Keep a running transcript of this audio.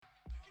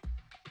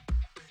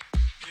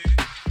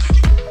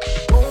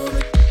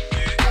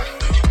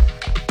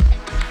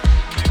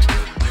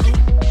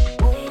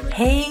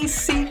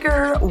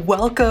Seeker.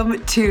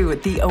 Welcome to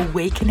the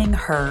Awakening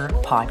Her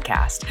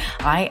podcast.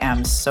 I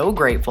am so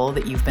grateful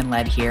that you've been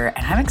led here,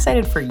 and I'm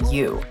excited for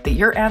you that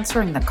you're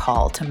answering the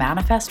call to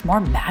manifest more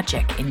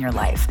magic in your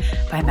life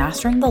by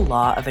mastering the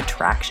law of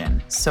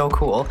attraction. So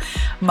cool.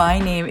 My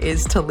name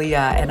is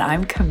Talia, and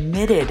I'm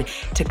committed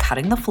to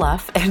cutting the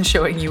fluff and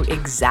showing you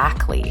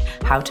exactly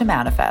how to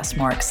manifest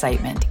more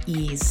excitement,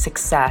 ease,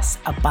 success,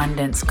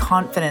 abundance,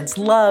 confidence,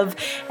 love,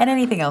 and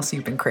anything else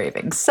you've been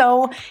craving.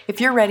 So if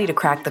you're ready to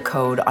crack the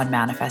code on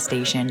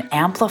manifestation,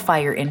 amplify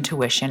your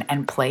intuition,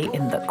 and play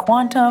in the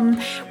quantum,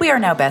 we are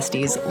now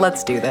besties.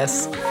 Let's do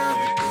this.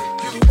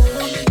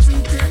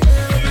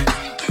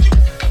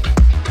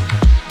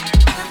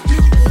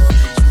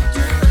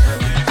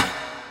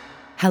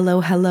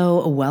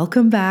 Hello.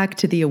 Welcome back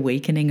to the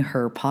Awakening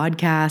Her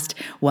podcast.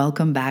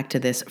 Welcome back to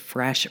this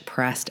fresh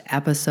pressed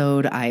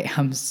episode. I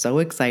am so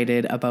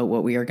excited about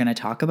what we are going to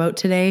talk about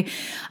today.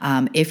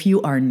 If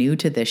you are new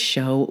to this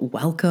show,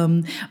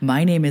 welcome.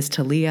 My name is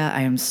Talia.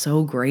 I am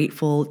so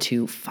grateful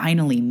to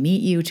finally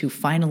meet you, to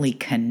finally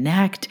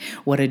connect.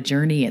 What a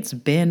journey it's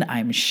been,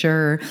 I'm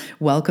sure.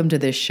 Welcome to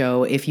this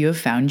show. If you have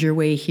found your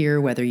way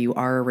here, whether you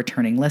are a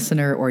returning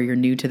listener or you're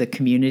new to the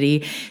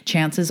community,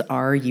 chances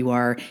are you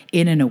are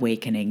in an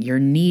awakening. You're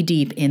knee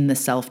deep in the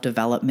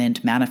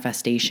self-development,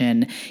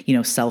 manifestation,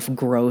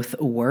 self-growth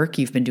work.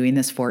 You've been doing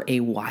this for a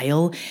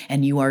while,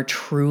 and you are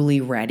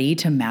truly ready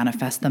to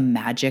manifest the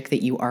magic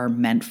that you are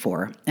meant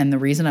for. And the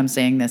reason I'm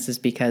saying this is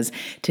because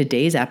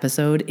today's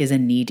episode is a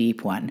knee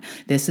deep one.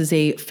 This is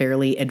a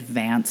fairly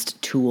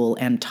advanced tool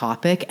and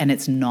topic, and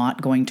it's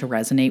not going to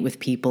resonate with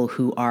people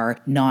who are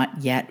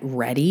not yet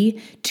ready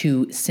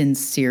to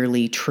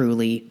sincerely,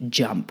 truly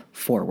jump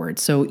forward.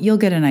 So you'll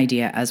get an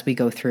idea as we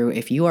go through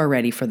if you are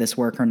ready for this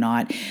work or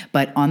not.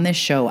 But on this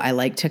show, I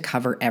like to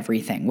cover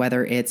everything,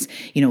 whether it's,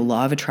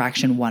 Law of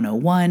Attraction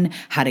 101,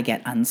 how to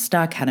get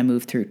unstuck, how to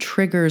move through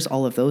triggers,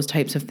 all of those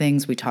types of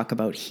things. We talk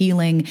about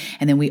healing.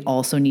 And then we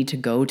also need to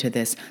go to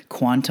this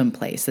quantum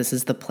place. This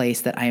is the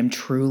place that I am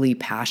truly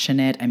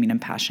passionate. I mean, I'm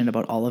passionate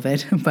about all of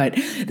it, but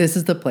this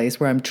is the place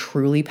where I'm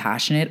truly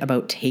passionate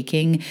about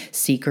taking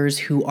seekers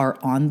who are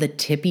on the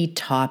tippy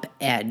top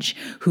edge,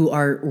 who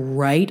are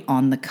right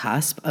on the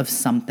cusp of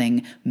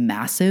something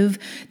massive.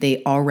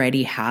 They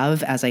already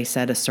have, as I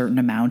said, a certain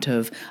amount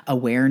of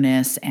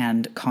awareness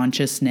and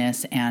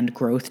consciousness and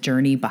growth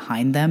journey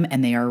behind them,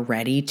 and they are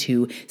ready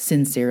to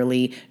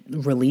sincerely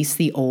release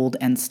the old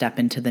and step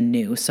into the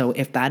new. So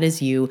if that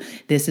is you,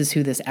 this is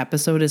who this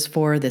episode is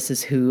for. This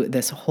is who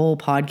this whole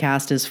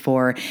podcast is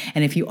for.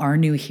 And if you are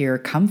new here,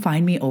 come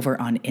find me over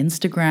on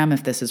Instagram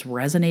if this is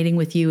resonating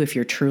with you, if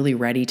you're truly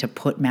ready to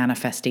put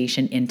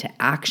manifestation into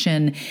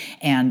action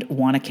and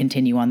want to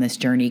continue on this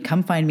journey.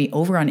 Come find me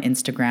over on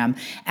Instagram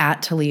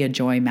at Talia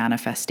Joy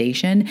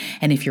Manifestation.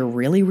 And if you're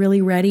really,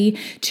 really ready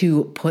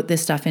to put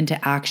this stuff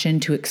into action,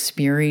 to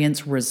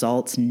experience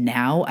results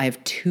now, I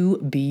have two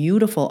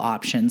beautiful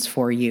options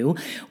for you.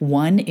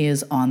 One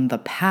is On the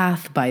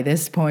Path. By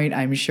this point,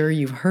 I'm sure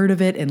you've heard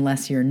of it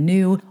unless you're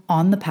new.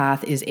 On the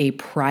Path is a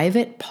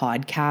private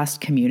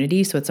podcast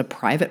community. So it's a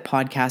private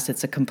podcast.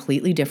 It's a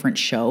completely different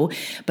show,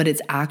 but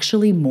it's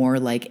actually more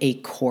like a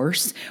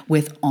course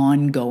with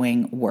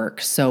ongoing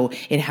work. So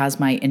it has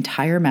my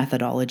entire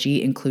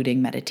methodology,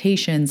 including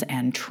meditations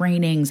and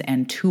trainings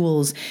and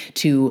tools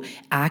to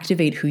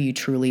activate who you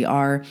truly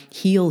are,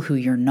 heal who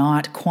you're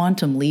not,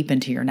 quantum leap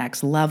into your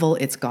next level.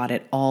 It's got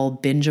it all,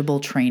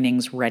 bingeable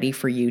trainings ready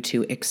for you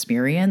to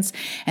experience.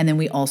 And then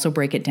we also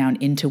break it down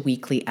into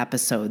weekly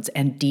episodes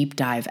and deep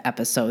dive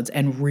episodes.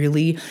 And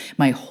really,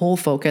 my whole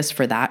focus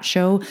for that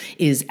show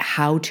is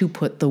how to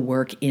put the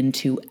work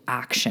into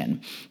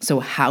action. So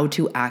how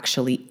to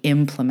actually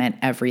implement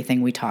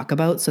everything we talk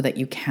about so that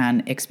you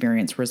can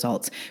experience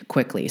results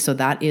quickly. So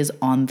that is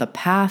On the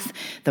Path,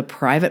 the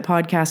private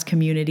podcast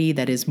community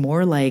that is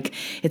more like,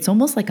 it's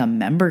almost like a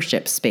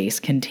membership space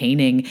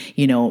containing,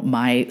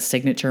 my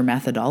signature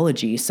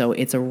methodology. So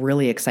it's a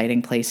really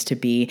exciting place to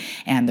be.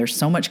 And there's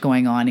so much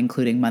going on,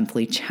 including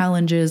monthly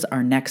challenges.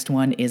 Our next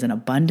one is an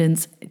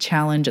abundance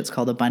challenge. It's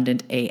called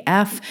Abundant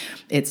AF.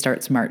 It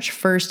starts March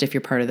 1st. If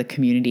you're part of the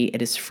community,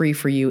 it is free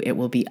for you. It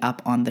will be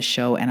up on the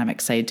show, and I'm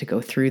excited to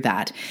go through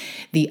that.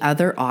 The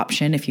other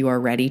option, if you are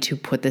ready to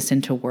put this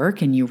into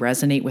work and you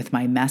resonate with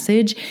my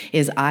message,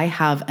 is I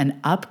have an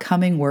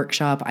upcoming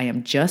workshop. I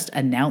am just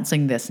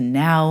announcing this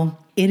now.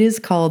 It is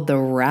called the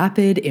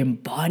Rapid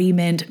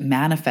Embodiment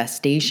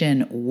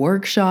Manifestation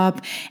Workshop,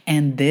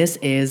 and this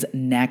is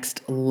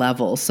next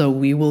level. So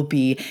we will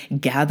be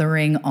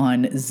gathering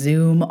on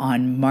Zoom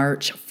on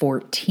March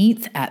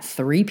 14th at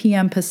 3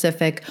 p.m.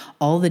 Pacific.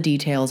 All the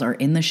details are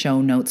in the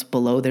show notes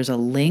below. There's a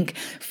link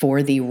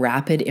for the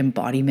Rapid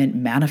Embodiment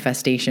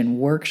Manifestation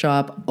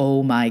Workshop.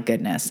 Oh my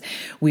goodness.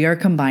 We are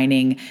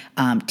combining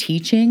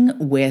teaching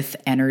with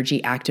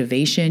energy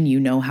activation. You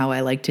know how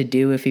I like to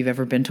do if you've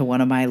ever been to one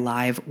of my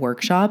live workshops.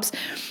 workshops.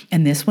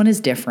 And this one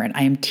is different.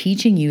 I am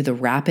teaching you the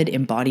rapid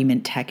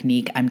embodiment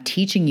technique. I'm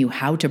teaching you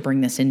how to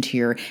bring this into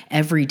your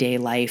everyday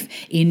life,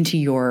 into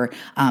your,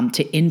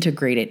 to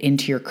integrate it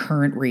into your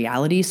current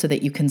reality so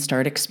that you can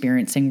start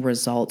experiencing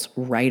results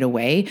right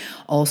away.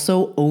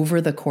 Also,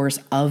 over the course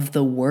of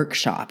the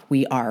workshop,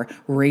 we are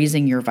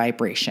raising your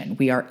vibration.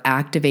 We are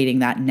activating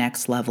that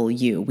next level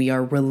you. We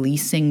are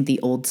releasing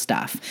the old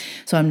stuff.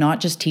 So I'm not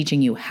just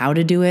teaching you how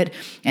to do it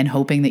and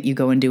hoping that you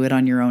go and do it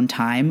on your own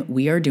time.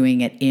 We are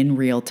doing it in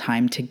real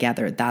time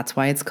together. That's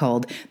why it's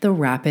called the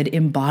Rapid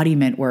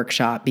Embodiment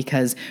Workshop,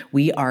 because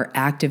we are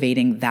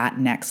activating that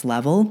next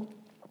level.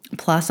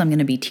 Plus, I'm going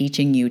to be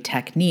teaching you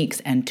techniques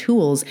and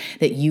tools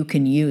that you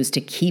can use to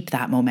keep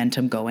that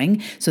momentum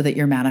going so that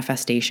your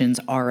manifestations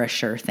are a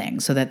sure thing,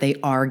 so that they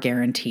are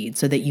guaranteed,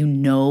 so that you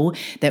know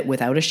that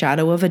without a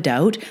shadow of a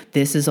doubt,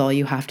 this is all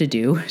you have to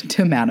do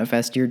to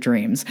manifest your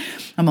dreams.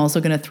 I'm also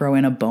going to throw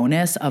in a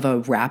bonus of a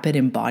rapid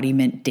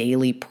embodiment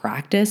daily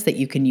practice that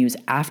you can use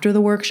after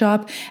the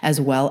workshop, as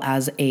well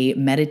as a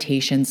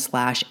meditation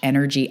 /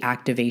 energy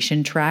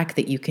activation track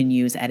that you can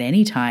use at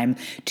any time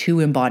to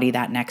embody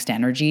that next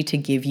energy to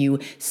give you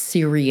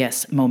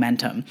serious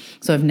momentum.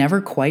 So I've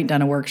never quite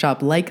done a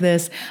workshop like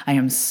this. I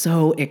am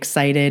so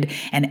excited.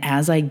 And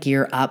as I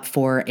gear up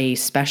for a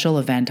special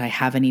event I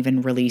haven't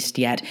even released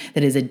yet,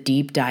 that is a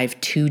deep dive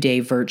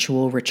 2-day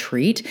virtual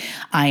retreat,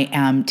 I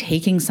am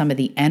taking some of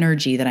the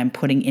energy that I'm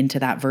putting into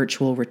that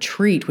virtual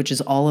retreat, which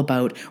is all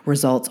about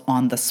results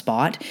on the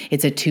spot.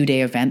 It's a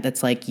 2-day event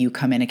that's like you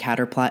come in a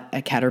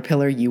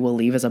caterpillar, you will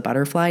leave as a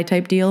butterfly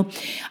type deal.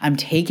 I'm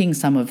taking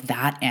some of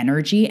that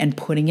energy and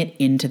putting it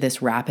into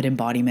this rapid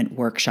embodiment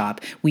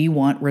workshop. We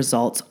want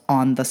results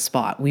on the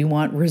spot. We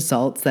want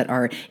results that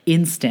are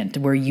instant,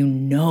 where you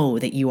know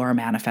that you are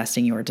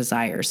manifesting your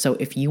desires. So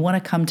if you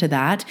want to come to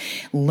that,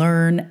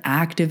 learn,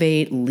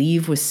 activate,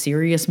 leave with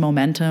serious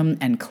momentum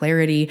and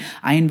clarity,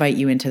 I invite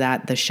you into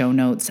that. The show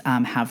notes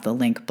have the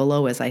link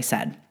below, as I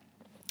said.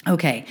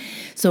 Okay,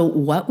 so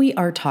what we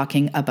are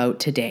talking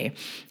about today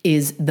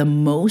is the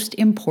most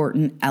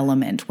important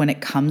element when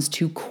it comes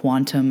to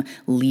quantum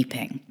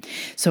leaping.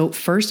 So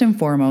first and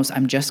foremost,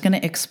 I'm just going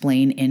to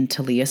explain in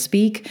Talia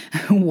speak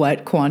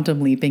what quantum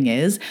leaping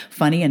is.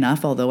 Funny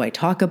enough, although I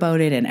talk about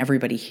it and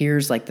everybody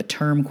hears like the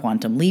term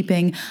quantum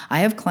leaping, I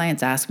have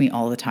clients ask me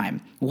all the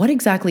time, what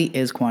exactly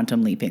is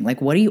quantum leaping?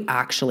 Like, what are you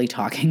actually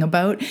talking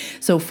about?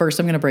 So first,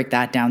 I'm going to break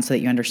that down so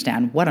that you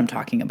understand what I'm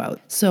talking about.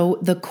 So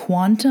the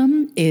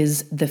quantum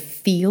is the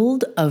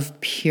field of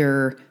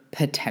pure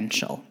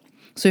potential.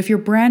 So if you're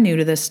brand new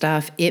to this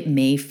stuff, it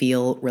may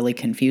feel really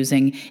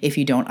confusing. If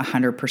you don't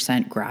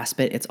 100% grasp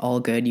it, it's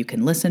all good. You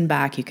can listen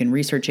back, you can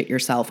research it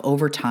yourself.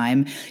 Over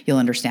time, you'll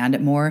understand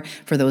it more.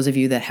 For those of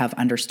you that have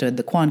understood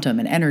the quantum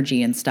and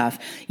energy and stuff,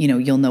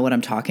 you'll know what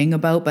I'm talking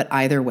about, but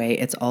either way,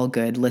 it's all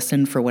good.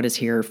 Listen for what is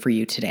here for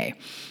you today.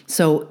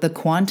 So the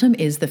quantum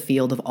is the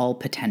field of all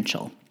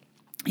potential.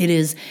 It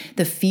is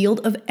the field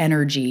of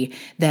energy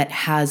that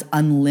has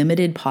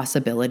unlimited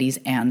possibilities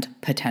and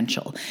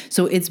potential.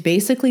 So it's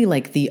basically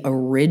like the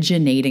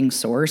originating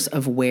source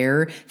of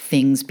where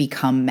things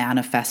become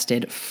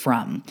manifested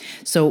from.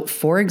 So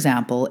for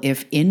example,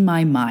 if in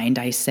my mind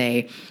I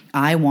say,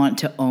 I want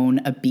to own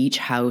a beach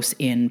house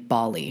in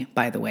Bali,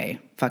 by the way,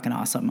 fucking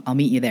awesome. I'll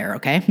meet you there,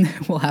 okay?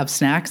 We'll have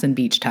snacks and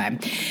beach time.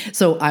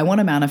 So I want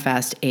to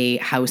manifest a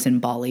house in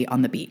Bali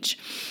on the beach.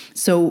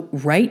 So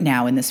right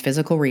now in this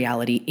physical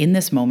reality, in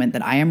this moment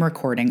that I am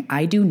recording,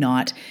 I do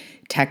not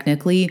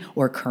technically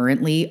or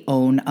currently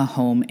own a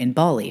home in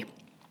Bali.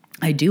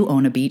 I do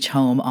own a beach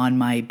home on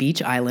my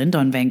beach island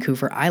on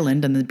Vancouver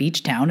Island in the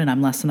beach town, and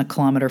I'm less than a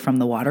kilometer from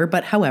the water.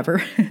 But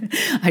however,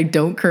 I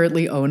don't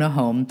currently own a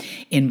home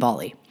in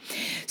Bali.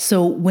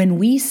 So when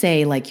we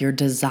say like your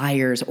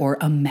desires or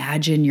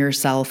imagine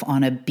yourself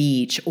on a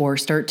beach or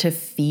start to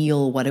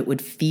feel what it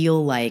would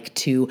feel like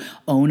to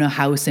own a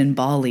house in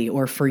Bali,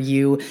 or for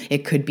you,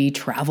 it could be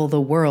travel the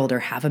world or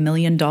have $1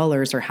 million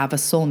or have a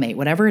soulmate,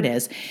 whatever it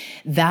is,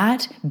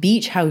 that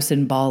beach house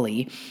in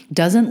Bali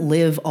doesn't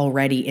live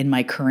already in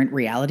my current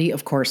reality.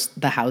 Of course,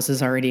 the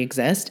houses already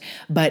exist,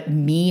 but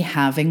me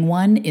having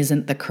one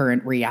isn't the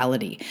current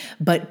reality.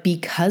 But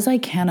because I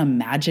can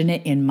imagine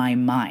it in my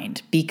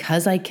mind,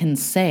 because I can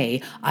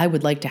say, I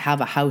would like to have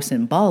a house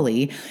in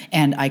Bali,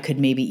 and I could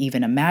maybe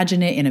even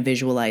imagine it in a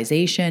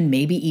visualization.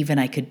 Maybe even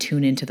I could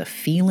tune into the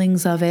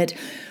feelings of it.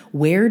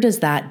 Where does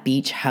that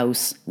beach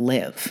house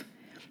live?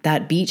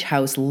 That beach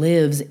house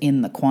lives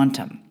in the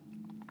quantum.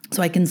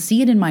 So I can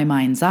see it in my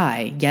mind's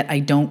eye, yet I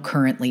don't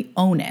currently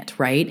own it,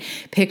 right?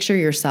 Picture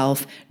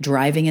yourself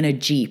driving in a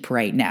Jeep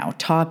right now,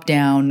 top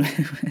down,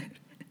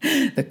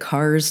 the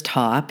car's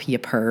top, you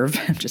perv.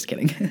 I'm just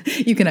kidding.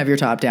 You can have your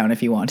top down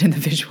if you want in the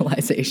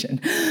visualization.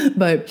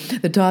 But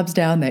the top's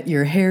down, that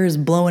your hair is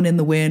blowing in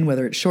the wind,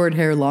 whether it's short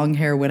hair, long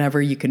hair,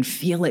 whatever. You can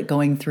feel it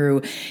going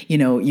through,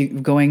 you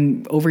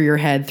going over your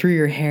head, through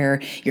your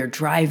hair. You're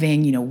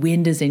driving,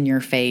 wind is in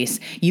your face.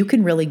 You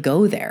can really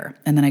go there.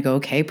 And then I go,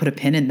 okay, put a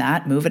pin in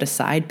that, move it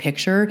aside,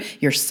 picture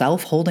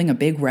yourself holding a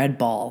big red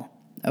ball.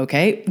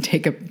 Okay,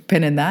 take a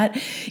pin in that.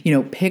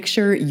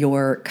 Picture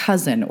your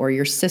cousin or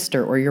your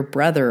sister or your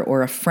brother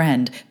or a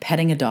friend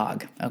petting a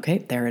dog. Okay,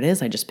 there it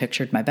is. I just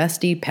pictured my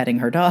bestie petting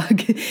her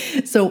dog.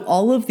 So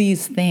all of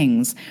these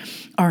things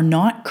are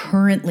not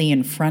currently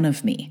in front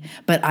of me,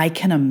 but I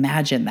can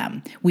imagine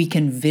them. We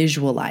can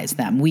visualize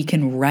them. We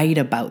can write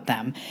about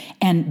them.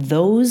 And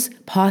those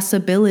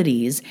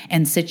possibilities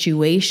and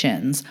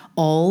situations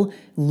all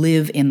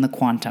live in the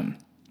quantum.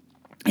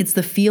 It's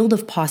the field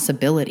of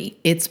possibility.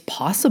 It's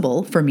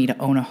possible for me to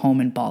own a home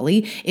in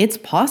Bali. It's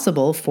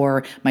possible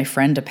for my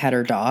friend to pet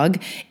her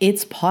dog.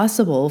 It's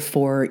possible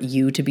for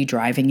you to be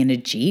driving in a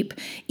Jeep.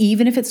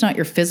 Even if it's not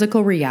your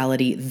physical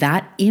reality,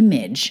 that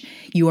image,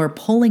 you are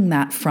pulling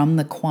that from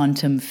the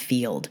quantum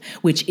field,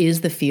 which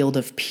is the field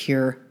of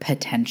pure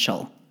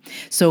potential.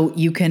 So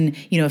you can,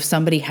 if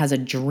somebody has a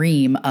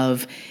dream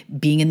of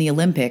being in the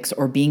Olympics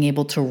or being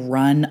able to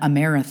run a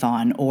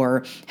marathon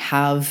or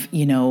have,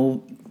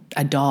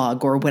 a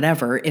dog or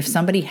whatever, if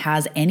somebody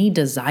has any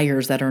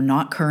desires that are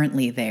not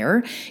currently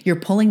there, you're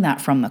pulling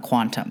that from the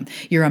quantum.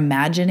 You're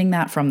imagining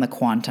that from the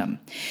quantum.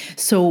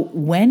 So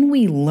when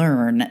we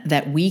learn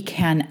that we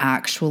can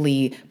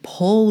actually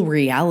pull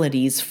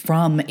realities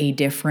from a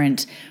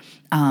different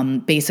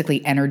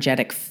basically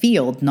energetic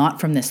field, not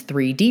from this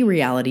 3D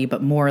reality,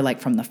 but more like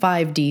from the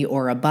 5D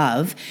or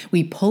above,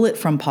 we pull it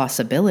from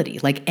possibility.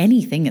 Like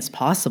anything is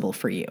possible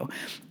for you.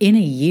 In a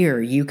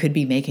year, you could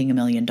be making $1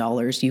 million.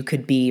 You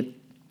could be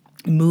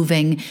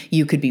moving,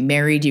 you could be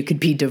married, you could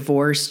be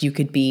divorced, you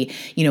could be,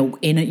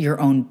 in your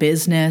own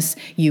business,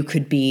 you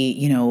could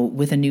be,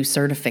 with a new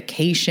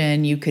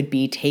certification, you could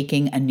be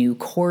taking a new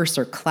course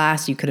or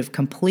class, you could have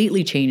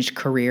completely changed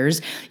careers,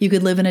 you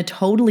could live in a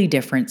totally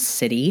different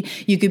city,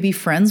 you could be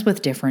friends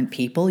with different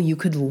people, you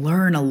could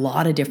learn a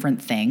lot of different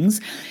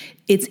things.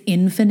 It's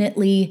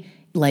infinitely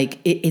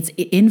it's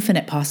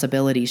infinite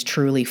possibilities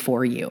truly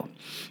for you.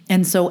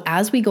 And so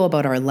as we go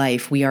about our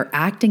life, we are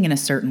acting in a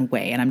certain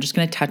way. And I'm just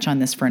going to touch on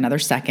this for another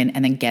second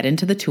and then get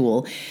into the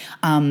tool.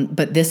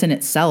 But this in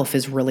itself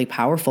is really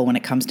powerful when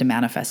it comes to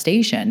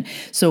manifestation.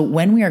 So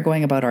when we are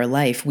going about our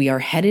life, we are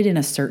headed in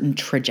a certain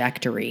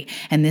trajectory.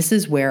 And this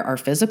is where our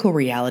physical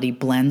reality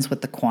blends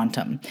with the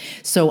quantum.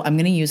 So I'm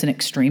going to use an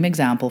extreme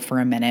example for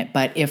a minute.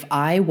 But if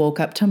I woke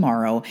up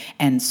tomorrow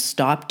and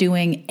stopped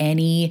doing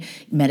any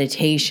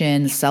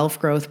meditation,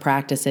 self-growth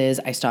practices,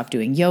 I stopped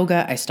doing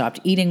yoga, I stopped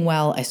eating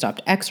well, I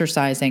stopped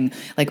exercising,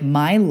 like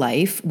my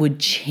life would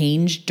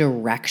change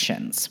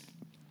directions.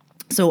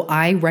 So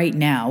I right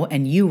now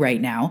and you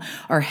right now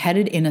are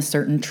headed in a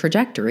certain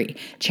trajectory.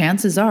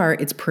 Chances are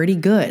it's pretty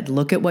good.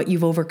 Look at what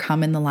you've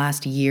overcome in the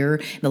last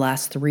year, the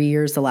last 3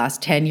 years, the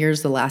last 10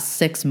 years, the last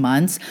 6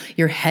 months.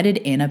 You're headed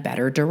in a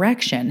better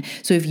direction.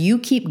 So if you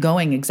keep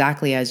going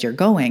exactly as you're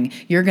going,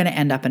 you're going to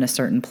end up in a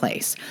certain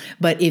place.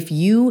 But if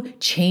you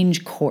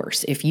change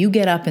course, if you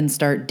get up and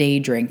start day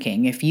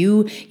drinking, if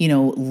you,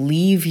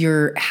 leave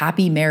your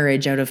happy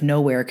marriage out of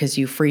nowhere because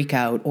you freak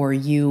out or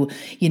you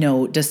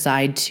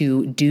decide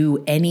to do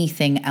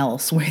anything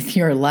else with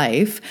your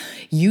life,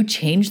 you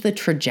change the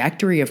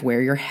trajectory of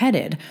where you're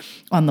headed.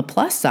 On the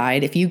plus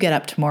side, if you get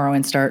up tomorrow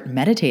and start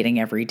meditating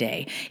every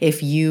day,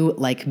 if you,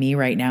 like me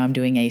right now, I'm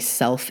doing a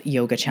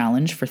self-yoga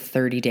challenge for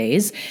 30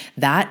 days,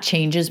 that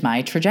changes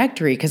my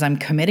trajectory because I'm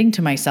committing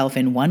to myself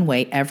in one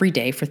way every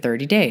day for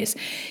 30 days.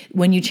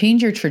 When you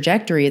change your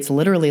trajectory, it's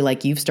literally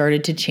like you've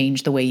started to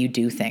change the way you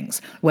do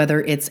things,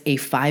 whether it's a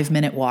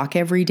 5-minute walk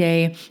every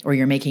day, or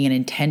you're making an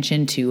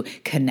intention to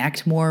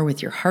connect more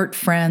with your heart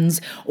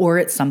friends, or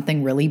it's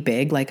something really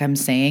big, like I'm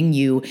saying,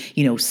 you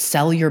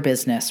sell your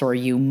business or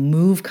you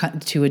move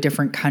to a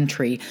different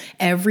country.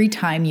 Every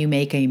time you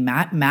make a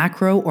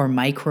macro or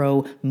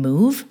micro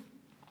move,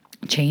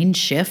 change,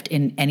 shift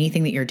in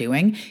anything that you're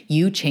doing,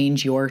 you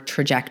change your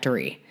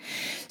trajectory.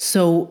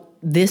 So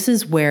this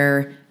is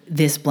where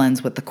this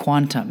blends with the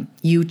quantum.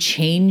 You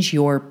change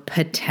your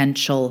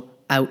potential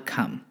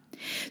outcome.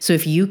 So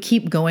if you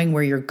keep going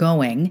where you're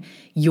going,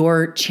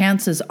 your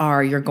chances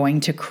are you're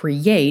going to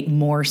create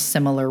more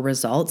similar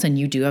results and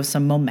you do have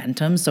some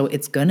momentum. So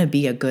it's going to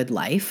be a good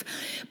life.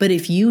 But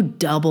if you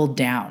double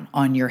down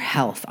on your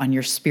health, on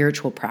your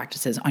spiritual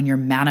practices, on your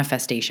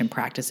manifestation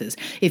practices,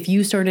 if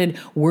you started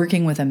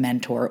working with a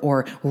mentor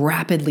or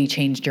rapidly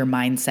changed your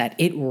mindset,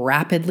 it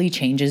rapidly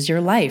changes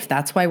your life.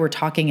 That's why we're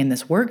talking in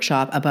this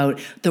workshop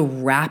about the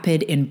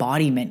rapid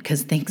embodiment,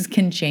 because things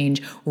can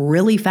change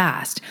really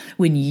fast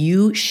when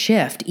you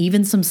shift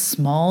even some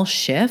small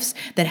shifts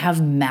that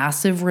have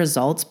massive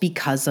results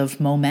because of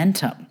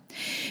momentum.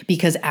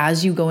 Because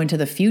as you go into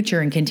the future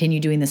and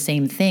continue doing the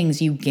same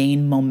things, you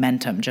gain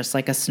momentum, just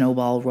like a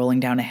snowball rolling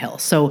down a hill.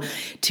 So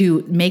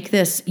to make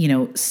this,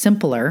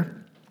 simpler,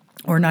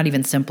 or not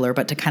even simpler,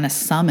 but to kind of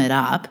sum it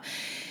up,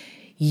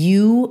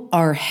 you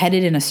are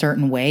headed in a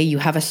certain way. You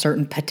have a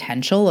certain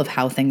potential of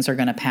how things are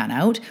going to pan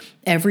out.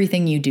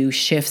 Everything you do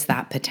shifts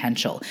that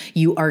potential.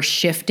 You are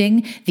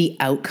shifting the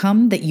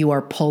outcome that you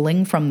are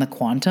pulling from the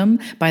quantum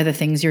by the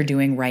things you're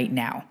doing right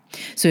now.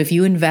 So if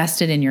you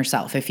invested in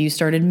yourself, if you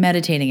started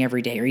meditating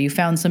every day, or you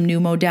found some new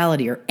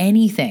modality or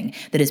anything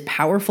that is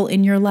powerful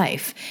in your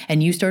life,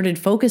 and you started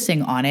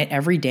focusing on it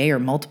every day or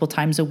multiple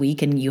times a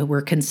week, and you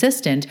were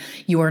consistent,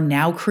 you are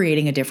now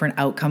creating a different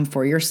outcome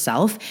for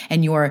yourself.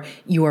 And you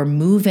are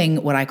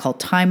moving what I call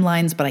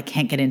timelines, but I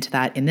can't get into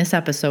that in this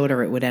episode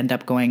or it would end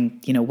up going,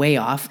 way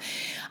off.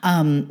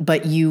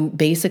 But you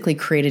basically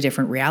create a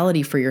different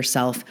reality for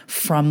yourself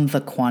from the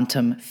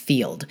quantum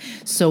field.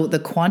 So the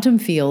quantum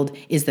field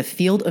is the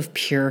field of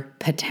pure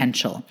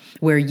potential,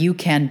 where you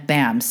can,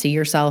 bam, see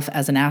yourself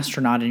as an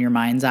astronaut in your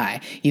mind's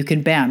eye. You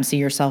can, bam, see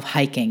yourself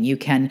hiking. You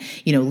can,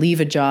 leave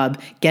a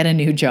job, get a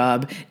new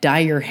job, dye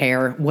your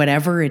hair,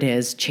 whatever it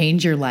is,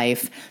 change your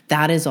life.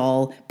 That is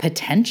all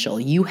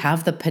potential. You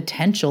have the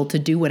potential to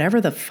do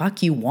whatever the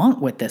fuck you want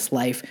with this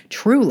life,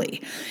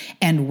 truly.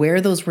 And where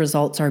those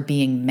results are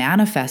being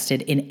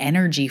manifested in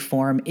energy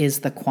form is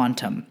the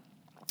quantum.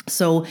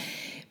 So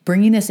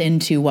bringing this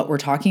into what we're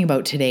talking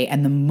about today,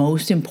 and the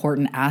most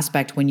important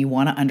aspect when you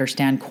want to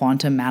understand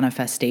quantum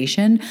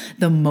manifestation,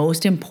 the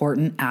most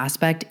important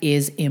aspect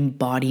is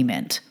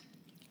embodiment.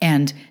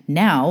 And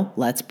now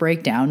let's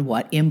break down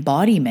what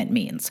embodiment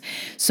means.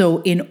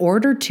 So in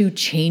order to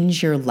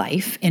change your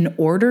life, in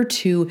order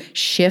to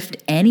shift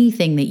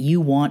anything that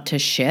you want to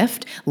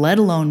shift, let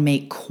alone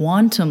make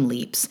quantum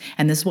leaps,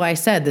 and this is why I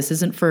said this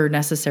isn't for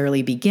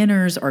necessarily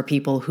beginners or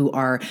people who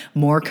are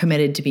more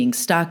committed to being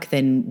stuck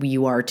than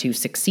you are to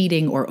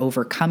succeeding or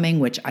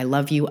overcoming, which I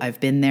love you, I've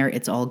been there,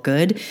 it's all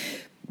good.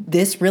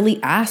 This really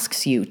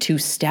asks you to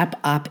step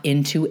up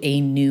into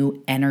a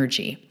new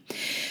energy.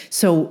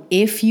 So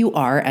if you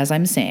are, as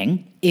I'm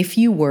saying, if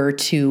you were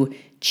to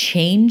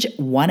change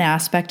one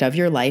aspect of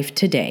your life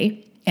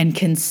today and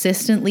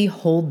consistently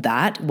hold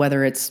that,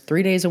 whether it's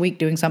 3 days a week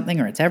doing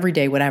something or it's every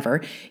day,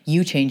 whatever,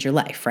 you change your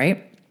life,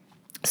 right?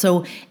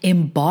 So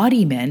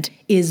embodiment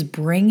is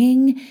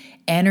bringing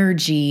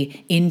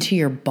energy into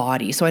your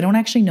body. So I don't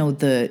actually know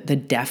the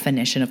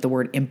definition of the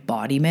word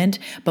embodiment,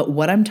 but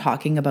what I'm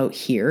talking about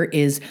here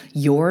is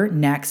your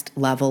next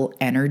level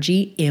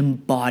energy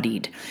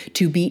embodied.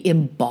 To be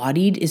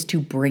embodied is to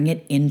bring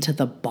it into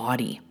the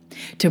body,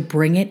 to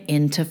bring it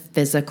into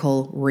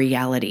physical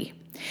reality.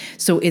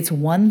 So it's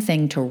one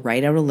thing to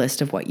write out a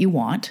list of what you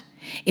want.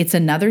 It's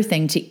another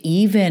thing to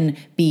even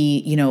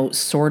be,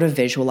 sort of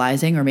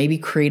visualizing or maybe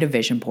create a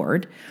vision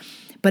board.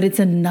 But it's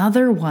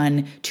another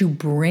one to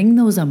bring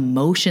those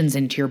emotions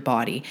into your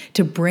body,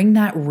 to bring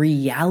that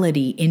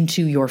reality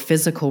into your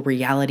physical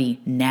reality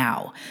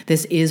now.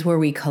 This is where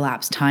we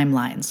collapse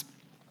timelines.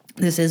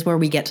 This is where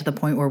we get to the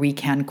point where we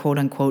can, quote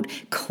unquote,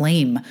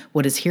 claim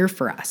what is here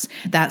for us.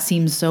 That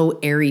seems so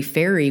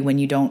airy-fairy when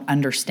you don't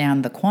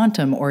understand the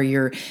quantum or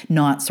you're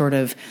not sort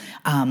of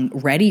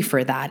ready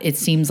for that. It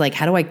seems like,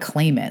 how do I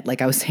claim it?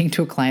 Like I was saying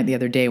to a client the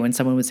other day when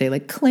someone would say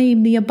like,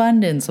 claim the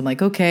abundance. I'm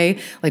like, okay,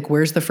 like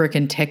where's the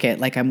freaking ticket?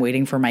 Like I'm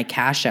waiting for my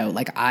cash out.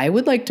 Like I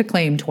would like to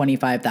claim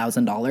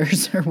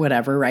 $25,000 or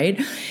whatever,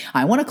 right?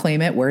 I want to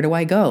claim it. Where do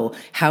I go?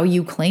 How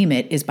you claim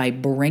it is by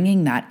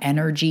bringing that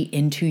energy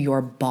into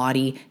your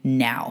body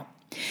now.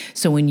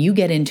 So when you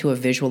get into a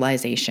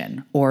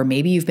visualization, or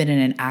maybe you've been in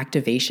an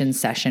activation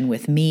session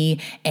with me,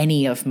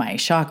 any of my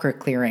chakra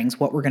clearings,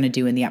 what we're going to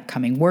do in the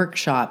upcoming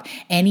workshop,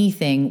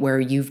 anything where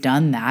you've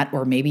done that,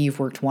 or maybe you've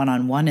worked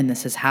one-on-one and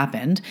this has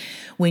happened,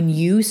 when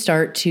you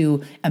start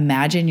to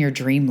imagine your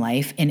dream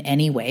life in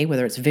any way,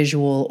 whether it's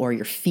visual or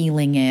you're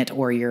feeling it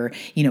or you're,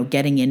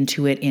 getting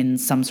into it in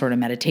some sort of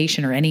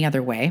meditation or any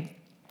other way,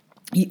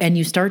 and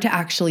you start to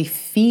actually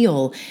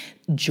feel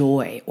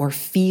joy or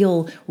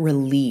feel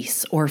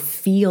release or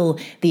feel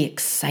the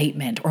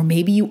excitement, or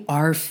maybe you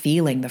are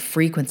feeling the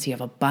frequency of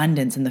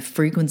abundance and the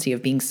frequency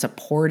of being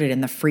supported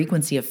and the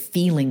frequency of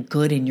feeling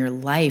good in your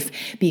life,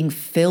 being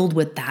filled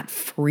with that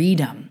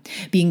freedom,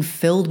 being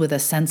filled with a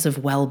sense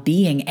of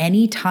well-being.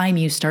 Anytime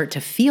you start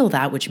to feel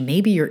that, which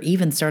maybe you're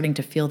even starting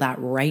to feel that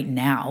right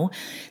now,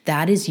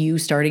 that is you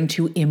starting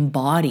to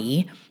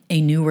embody a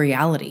new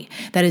reality.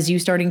 That is you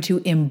starting to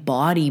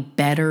embody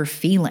better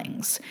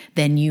feelings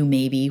than you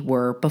maybe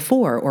were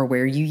before or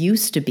where you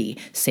used to be.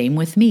 Same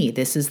with me.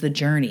 This is the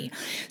journey.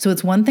 So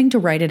it's one thing to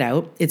write it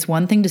out. It's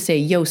one thing to say,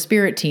 yo,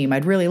 spirit team,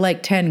 I'd really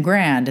like 10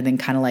 grand, and then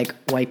kind of like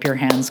wipe your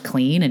hands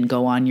clean and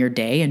go on your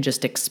day and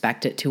just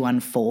expect it to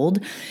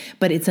unfold.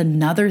 But it's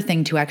another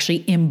thing to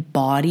actually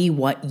embody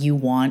what you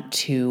want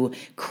to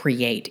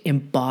create,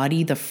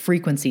 embody the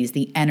frequencies,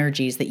 the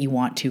energies that you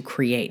want to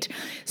create.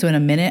 So in a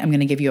minute, I'm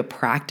going to give you a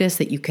practice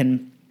that you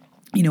can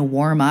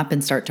warm up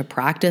and start to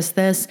practice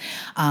this.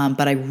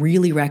 But I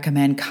really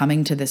recommend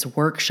coming to this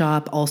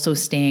workshop, also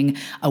staying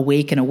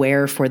awake and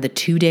aware for the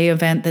 2-day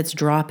event that's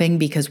dropping,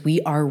 because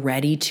we are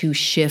ready to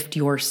shift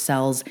your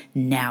cells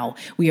now.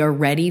 We are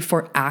ready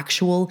for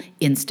actual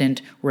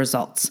instant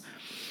results.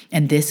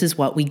 And this is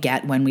what we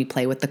get when we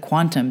play with the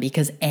quantum,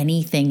 because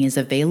anything is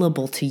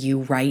available to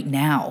you right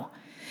now.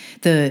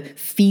 The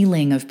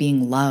feeling of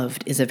being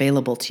loved is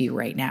available to you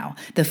right now.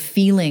 The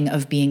feeling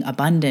of being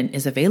abundant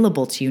is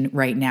available to you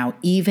right now,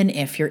 even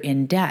if you're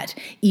in debt,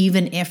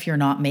 even if you're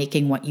not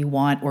making what you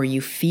want, or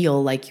you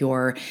feel like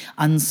you're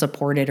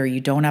unsupported, or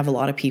you don't have a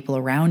lot of people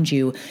around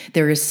you.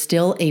 There is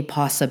still a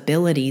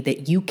possibility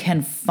that you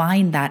can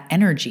find that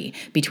energy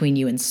between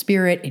you and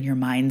spirit, in your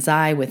mind's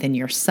eye, within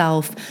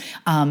yourself.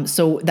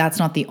 So that's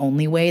not the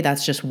only way.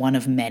 That's just one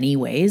of many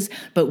ways,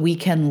 but we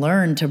can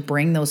learn to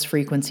bring those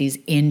frequencies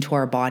into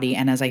our body.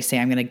 And as I say,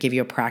 I'm going to give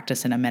you a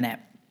practice in a minute.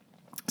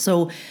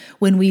 So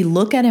when we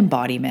look at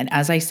embodiment,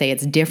 as I say,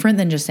 it's different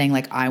than just saying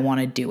like, I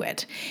want to do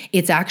it.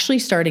 It's actually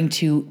starting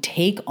to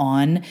take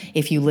on,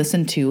 if you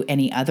listen to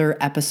any other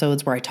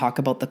episodes where I talk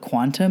about the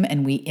quantum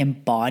and we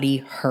embody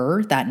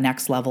her, that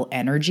next level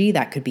energy,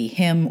 that could be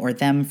him or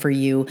them for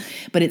you,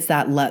 but it's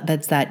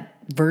that's that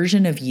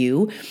version of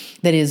you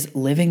that is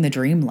living the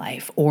dream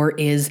life, or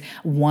is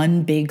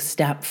one big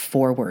step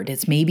forward.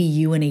 It's maybe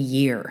you in a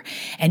year,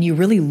 and you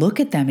really look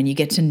at them and you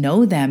get to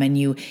know them, and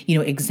you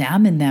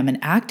examine them and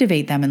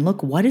activate them and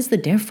look, what is the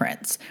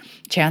difference?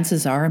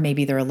 Chances are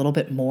maybe they're a little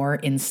bit more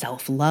in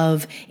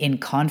self-love, in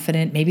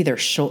confident, maybe they're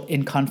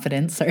in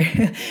confidence,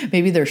 sorry.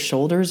 Maybe their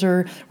shoulders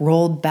are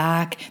rolled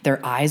back,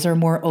 their eyes are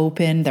more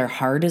open, their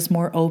heart is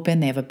more open,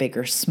 they have a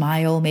bigger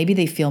smile, maybe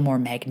they feel more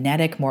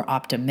magnetic, more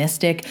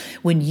optimistic.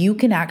 When you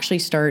can actually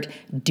start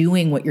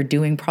doing what you're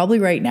doing probably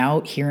right now,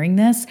 hearing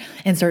this,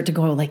 and start to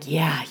go like,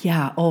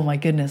 yeah, oh my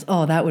goodness,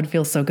 oh, that would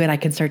feel so good. I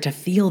can start to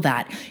feel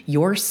that.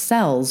 Your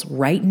cells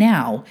right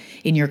now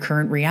in your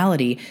current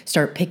reality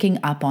start picking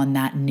up on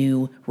that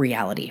new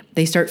reality.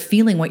 They start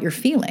feeling what you're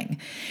feeling.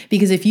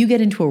 Because if you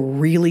get into a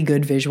really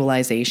good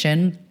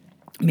visualization,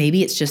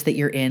 maybe it's just that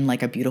you're in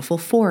like a beautiful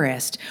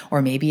forest,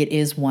 or maybe it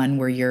is one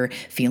where you're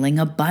feeling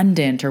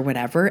abundant or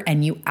whatever,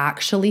 and you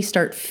actually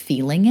start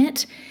feeling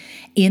it.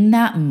 In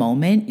that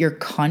moment, your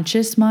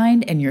conscious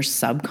mind and your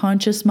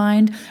subconscious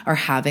mind are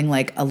having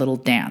like a little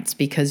dance,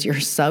 because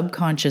your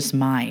subconscious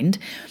mind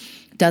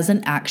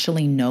doesn't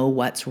actually know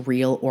what's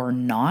real or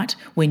not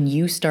when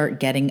you start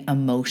getting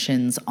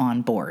emotions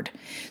on board.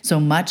 So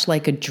much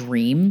like a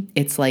dream,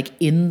 it's like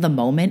in the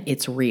moment,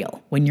 it's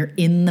real. When you're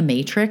in the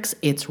matrix,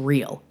 it's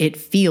real. It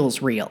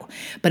feels real.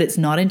 But it's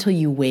not until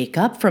you wake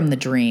up from the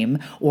dream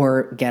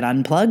or get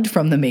unplugged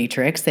from the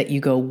matrix that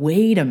you go,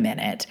 wait a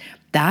minute,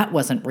 that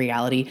wasn't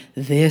reality.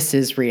 This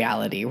is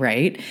reality,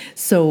 right?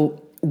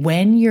 So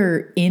when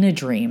you're in a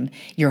dream,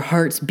 your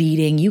heart's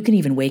beating, you can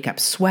even wake up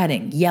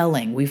sweating,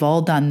 yelling. We've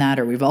all done that,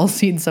 or we've all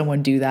seen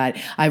someone do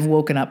that. I've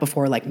woken up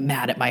before like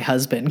mad at my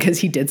husband because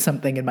he did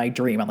something in my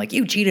dream. I'm like,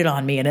 you cheated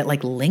on me. And it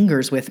like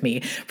lingers with me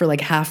for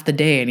like half the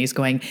day. And he's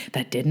going,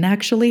 that didn't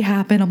actually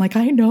happen. I'm like,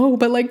 I know,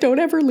 but like, don't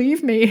ever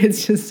leave me.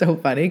 It's just so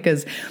funny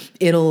because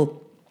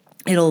it'll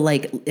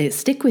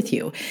stick with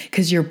you,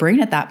 because your brain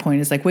at that point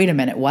is like, wait a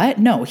minute, what?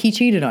 No, he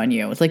cheated on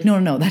you. It's like,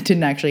 no, that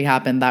didn't actually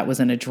happen. That was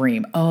in a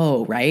dream.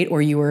 Oh, right.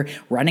 Or you were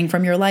running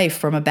from your life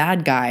from a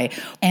bad guy.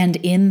 And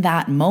in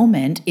that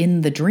moment,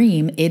 in the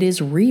dream, it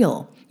is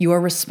real. You are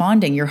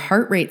responding. Your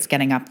heart rate's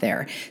getting up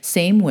there.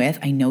 Same with,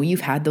 I know you've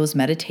had those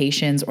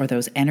meditations or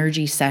those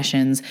energy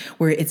sessions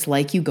where it's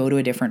like you go to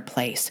a different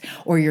place,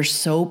 or you're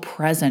so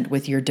present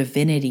with your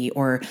divinity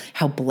or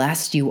how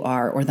blessed you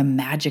are or the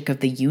magic of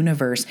the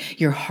universe.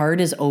 Your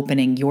heart is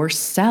opening. Your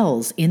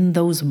cells in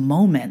those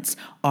moments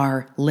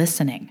are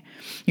listening.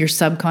 Your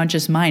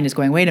subconscious mind is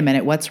going, wait a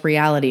minute, what's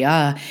reality?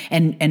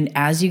 And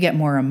as you get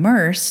more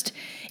immersed,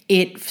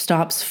 it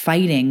stops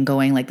fighting,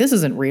 going like, this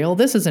isn't real.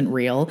 This isn't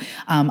real.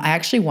 I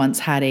actually once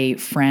had a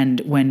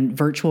friend when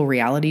virtual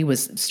reality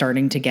was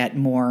starting to get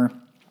more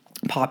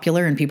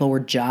popular and people were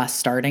just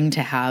starting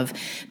to have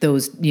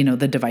those,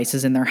 the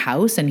devices in their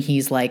house. And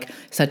he's like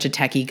such a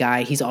techie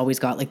guy. He's always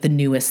got like the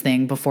newest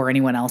thing before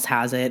anyone else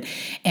has it.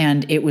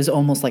 And it was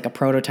almost like a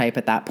prototype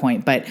at that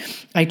point. But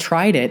I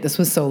tried it. This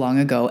was so long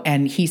ago.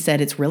 And he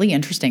said, it's really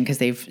interesting because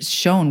they've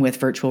shown with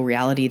virtual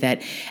reality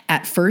that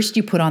at first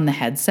you put on the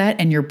headset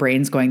and your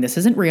brain's going, this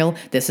isn't real.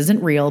 This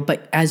isn't real.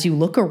 But as you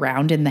look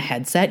around in the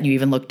headset, and you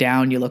even look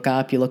down, you look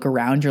up, you look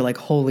around, you're like,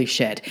 holy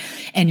shit.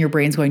 And your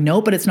brain's going,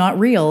 no, but it's not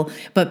real.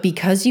 But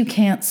because you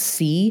can't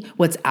see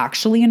what's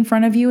actually in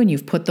front of you and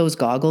you've put those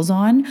goggles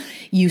on,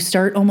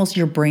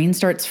 your brain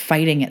starts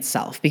fighting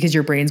itself, because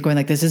your brain's going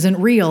like, this isn't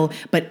real,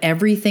 but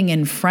everything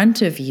in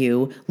front of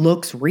you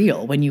looks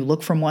real when you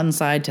look from one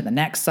side to the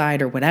next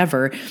side or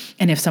whatever.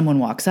 And if someone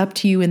walks up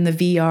to you in the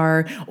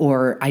VR,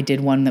 or I did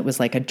one that was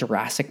like a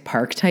Jurassic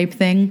Park type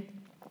thing,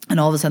 and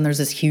all of a sudden there's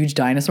this huge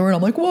dinosaur and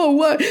I'm like, whoa,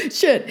 what?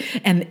 Shit.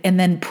 And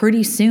then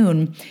pretty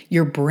soon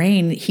your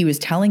brain, he was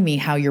telling me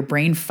how your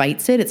brain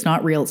fights it. It's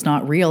not real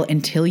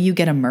until you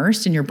get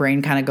immersed and your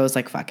brain kind of goes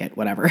like, fuck it,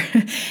 whatever.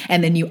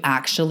 And then you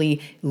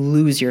actually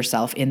lose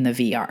yourself in the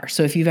VR.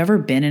 So if you've ever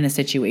been in a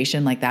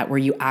situation like that where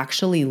you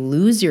actually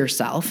lose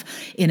yourself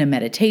in a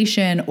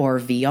meditation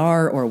or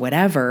VR or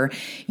whatever,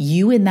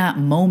 you in that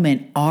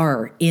moment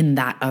are in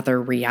that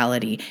other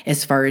reality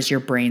as far as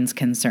your brain's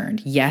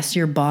concerned. Yes,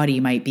 your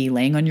body might be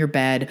laying on your your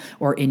bed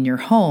or in your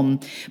home,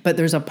 but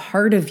there's a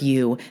part of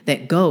you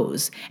that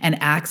goes and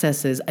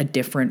accesses a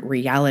different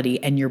reality,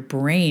 and your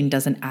brain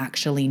doesn't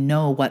actually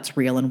know what's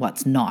real and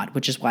what's not,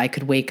 which is why I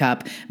could wake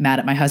up mad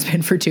at my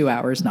husband for 2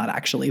 hours, not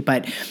actually,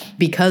 but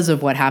because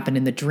of what happened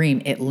in the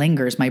dream, it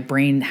lingers. My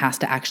brain has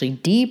to actually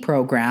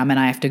deprogram, and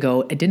I have to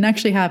go, it didn't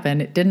actually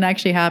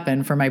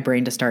happen for my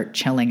brain to start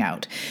chilling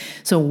out.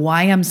 So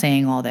why I'm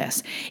saying all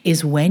this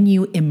is when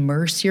you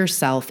immerse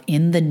yourself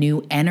in the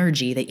new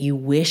energy that you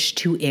wish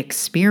to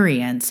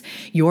experience,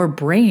 your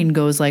brain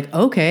goes like,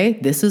 okay,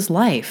 this is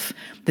life.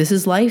 This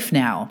is life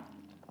now.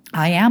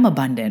 I am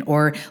abundant,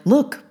 or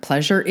look,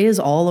 pleasure is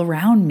all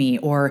around me,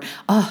 or,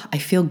 oh, I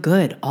feel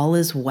good, all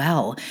is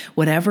well.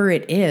 Whatever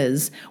it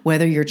is,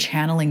 whether you're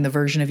channeling the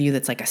version of you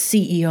that's like a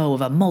CEO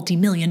of a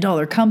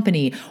multi-million-dollar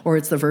company, or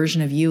it's the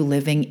version of you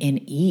living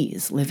in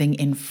ease, living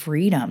in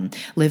freedom,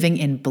 living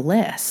in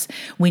bliss.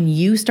 When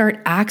you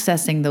start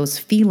accessing those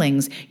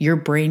feelings, your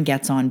brain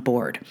gets on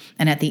board.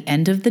 And at the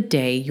end of the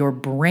day, your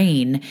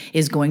brain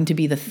is going to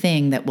be the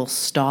thing that will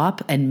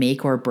stop and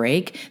make or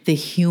break the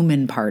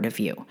human part of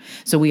you.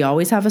 So we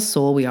always have a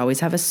soul, we always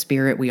have a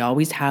spirit, we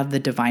always have the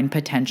divine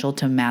potential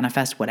to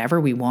manifest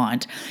whatever we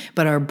want,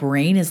 but our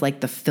brain is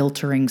like the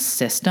filtering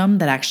system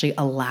that actually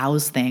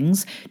allows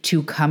things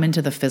to come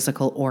into the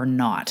physical or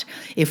not.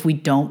 If we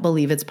don't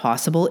believe it's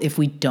possible, if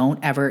we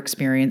don't ever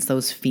experience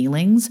those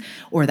feelings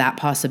or that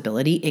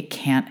possibility, it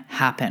can't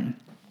happen.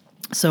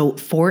 So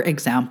for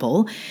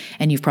example,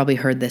 and you've probably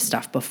heard this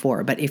stuff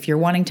before, but if you're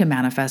wanting to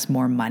manifest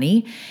more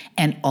money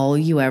and all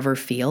you ever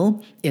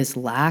feel is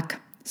lack,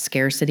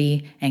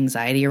 scarcity,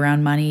 anxiety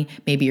around money.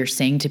 Maybe you're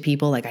saying to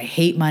people like, I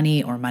hate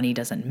money, or money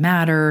doesn't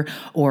matter,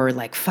 or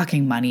like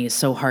fucking money is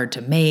so hard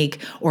to make,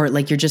 or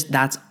like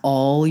that's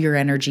all your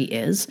energy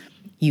is.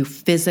 You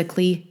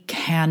physically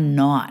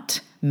cannot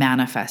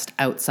manifest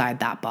outside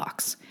that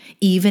box.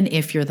 Even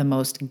if you're the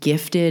most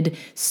gifted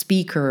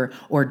speaker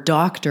or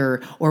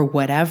doctor or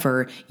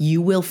whatever,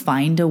 you will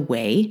find a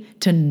way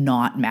to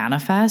not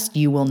manifest.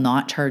 You will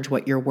not charge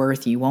what you're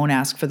worth. You won't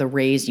ask for the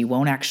raise. You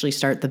won't actually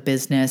start the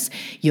business.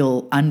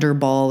 You'll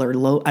underball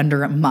or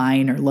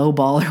undermine or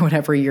lowball or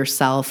whatever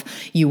yourself.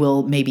 You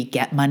will maybe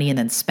get money and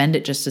then spend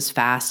it just as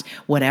fast.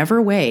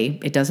 Whatever way,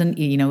 it doesn't,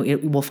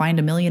 it will find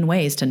a million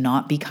ways to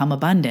not become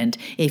abundant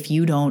if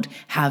you don't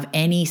have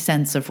any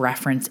sense of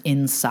reference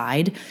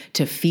inside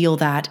to feel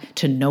that,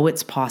 to know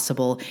it's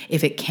possible.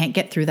 If it can't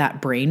get through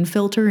that brain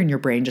filter and your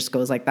brain just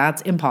goes like,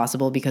 that's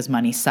impossible because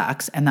money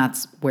sucks, and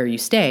that's where you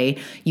stay,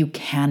 you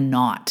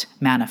cannot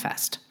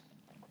manifest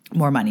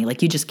more money.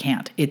 Like you just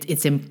can't.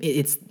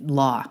 It's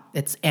law.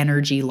 It's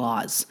energy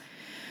laws.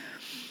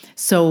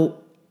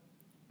 So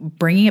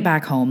bringing it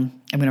back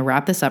home, I'm going to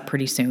wrap this up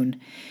pretty soon.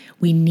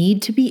 We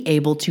need to be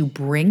able to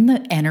bring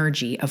the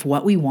energy of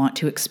what we want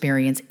to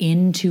experience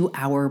into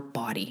our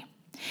body.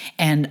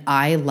 And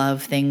I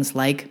love things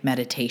like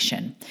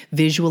meditation,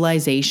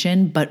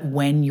 visualization, but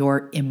when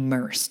you're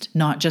immersed,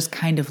 not just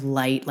kind of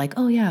light, like,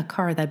 oh yeah, a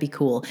car, that'd be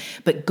cool,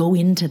 but go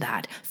into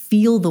that.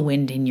 Feel the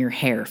wind in your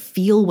hair.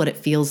 Feel what it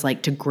feels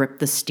like to grip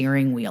the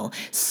steering wheel.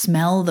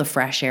 Smell the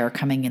fresh air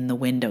coming in the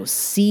window.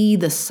 See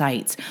the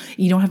sights.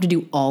 You don't have to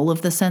do all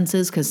of the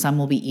senses because some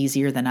will be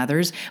easier than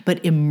others,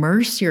 but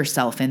immerse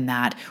yourself in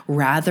that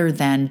rather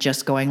than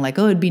just going like,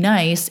 oh, it'd be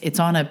nice, it's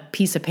on a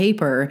piece of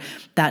paper.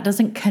 That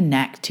doesn't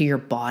connect to your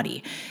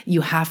body.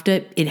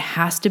 It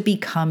has to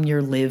become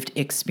your lived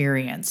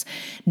experience.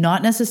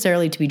 Not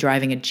necessarily to be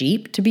driving a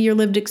Jeep to be your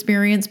lived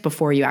experience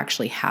before you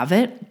actually have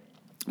it,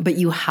 but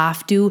you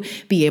have to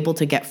be able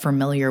to get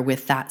familiar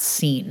with that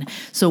scene.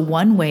 So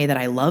one way that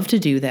I love to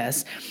do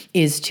this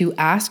is to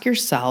ask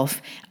yourself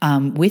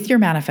with your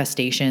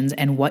manifestations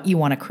and what you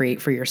want to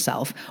create for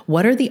yourself,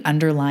 what are the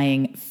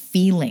underlying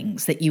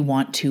feelings that you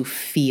want to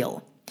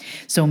feel?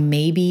 So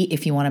maybe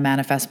if you want to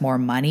manifest more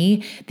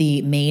money,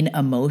 the main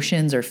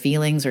emotions or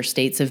feelings or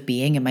states of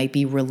being, it might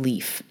be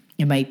relief.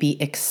 It might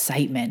be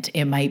excitement.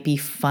 It might be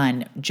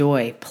fun,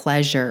 joy,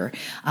 pleasure,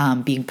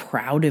 being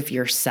proud of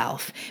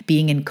yourself,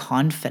 being in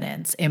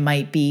confidence. It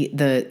might be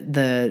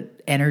the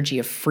energy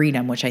of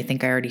freedom, which I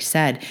think I already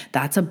said.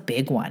 That's a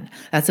big one.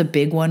 That's a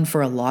big one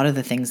for a lot of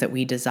the things that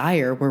we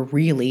desire, where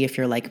really, if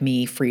you're like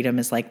me, freedom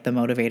is like the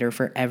motivator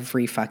for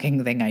every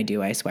fucking thing I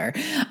do, I swear.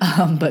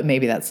 But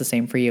maybe that's the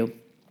same for you.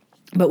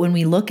 But when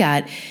we look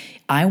at,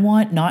 I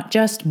want not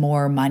just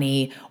more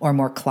money or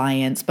more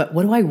clients, but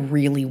what do I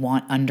really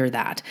want under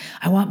that?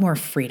 I want more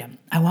freedom.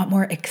 I want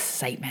more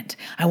excitement.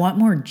 I want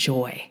more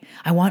joy.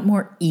 I want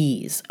more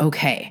ease.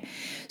 Okay.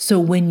 So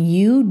when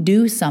you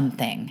do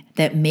something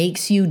that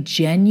makes you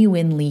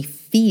genuinely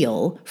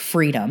feel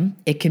freedom,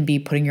 it can be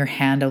putting your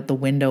hand out the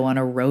window on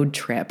a road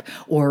trip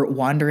or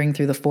wandering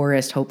through the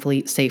forest,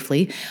 hopefully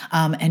safely,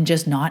 and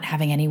just not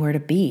having anywhere to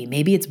be.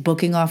 Maybe it's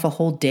booking off a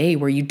whole day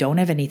where you don't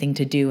have anything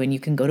to do and you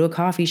can go to a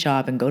coffee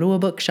shop and go to a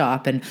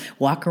bookshop and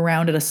walk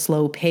around at a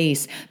slow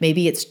pace.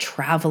 Maybe it's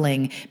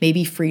traveling.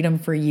 Maybe freedom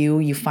for you,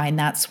 you find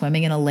that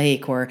swimming in a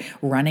lake or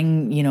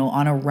running,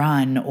 on a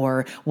run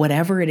or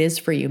whatever it is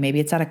for you. Maybe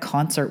it's at a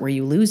concert where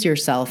you lose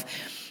yourself.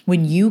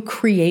 When you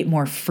create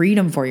more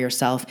freedom for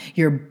yourself,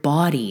 your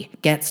body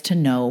gets to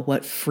know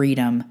what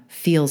freedom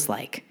feels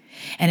like.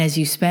 And as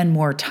you spend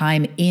more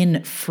time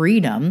in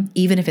freedom,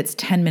 even if it's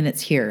 10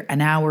 minutes here, an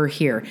hour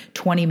here,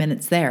 20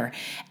 minutes there,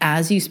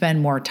 as you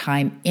spend more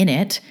time in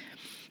it,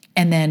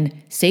 and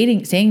then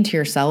saying to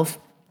yourself,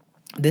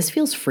 this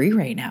feels free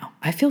right now.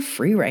 I feel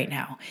free right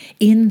now.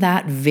 In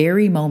that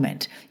very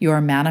moment, you are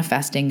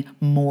manifesting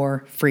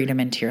more freedom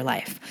into your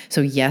life.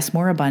 So yes,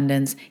 more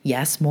abundance.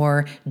 Yes,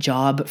 more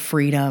job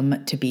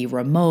freedom to be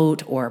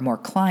remote or more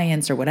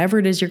clients or whatever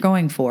it is you're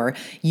going for.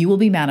 You will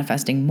be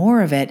manifesting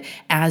more of it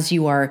as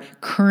you are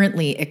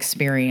currently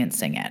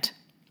experiencing it.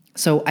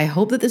 So I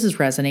hope that this is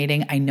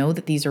resonating. I know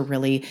that these are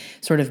really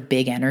sort of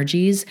big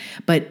energies,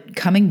 but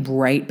coming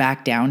right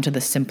back down to the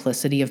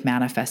simplicity of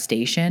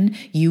manifestation,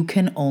 you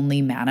can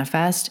only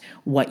manifest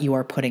what you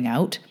are putting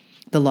out.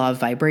 The law of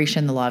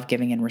vibration, the law of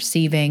giving and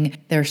receiving.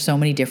 There are so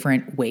many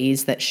different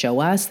ways that show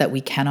us that we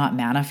cannot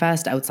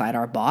manifest outside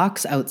our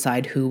box,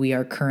 outside who we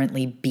are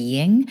currently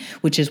being,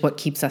 which is what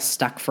keeps us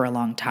stuck for a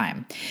long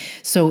time.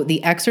 So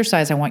the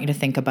exercise I want you to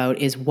think about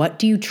is, what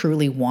do you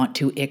truly want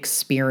to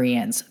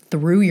experience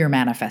through your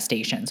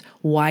manifestations?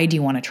 Why do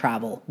you want to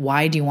travel?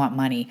 Why do you want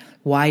money?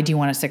 Why do you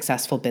want a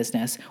successful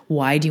business?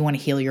 Why do you want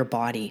to heal your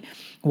body?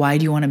 Why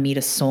do you want to meet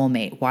a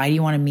soulmate? Why do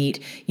you want to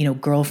meet,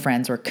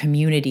 girlfriends or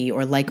community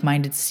or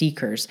like-minded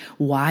seekers?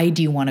 Why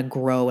do you want to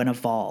grow and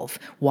evolve?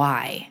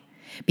 Why?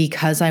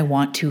 Because I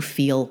want to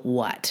feel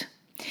what?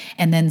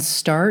 And then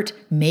start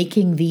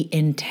making the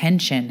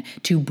intention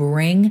to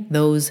bring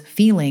those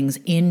feelings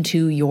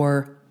into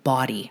your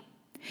body.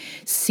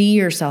 See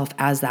yourself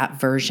as that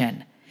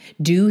version.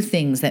 Do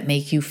things that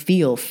make you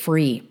feel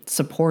free,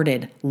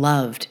 supported,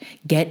 loved.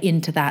 Get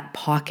into that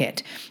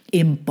pocket.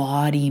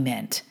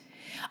 Embodiment.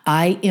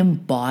 I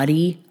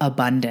embody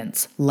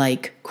abundance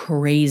like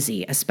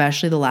crazy,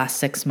 especially the last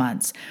 6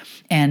 months.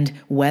 And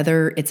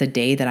whether it's a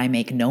day that I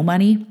make no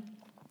money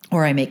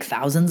or I make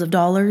thousands of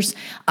dollars,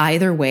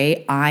 either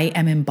way, I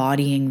am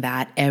embodying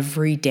that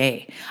every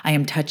day. I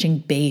am touching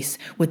base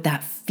with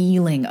that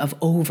feeling of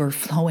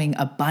overflowing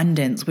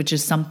abundance, which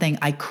is something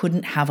I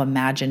couldn't have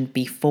imagined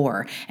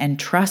before. And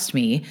trust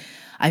me,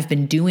 I've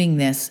been doing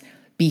this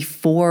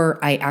before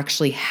I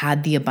actually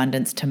had the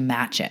abundance to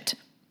match it.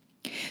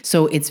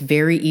 So it's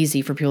very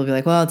easy for people to be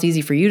like, well, it's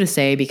easy for you to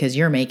say because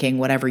you're making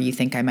whatever you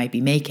think I might be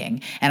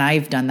making. And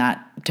I've done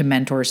that to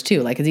mentors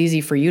too. Like, it's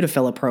easy for you to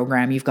fill a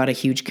program. You've got a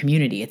huge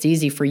community. It's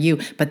easy for you,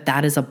 but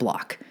that is a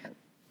block.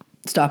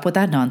 Stop with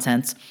that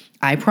nonsense.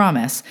 I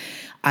promise.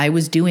 I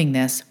was doing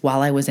this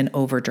while I was in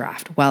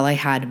overdraft, while I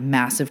had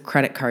massive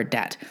credit card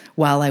debt,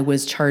 while I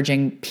was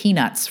charging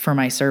peanuts for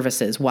my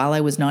services, while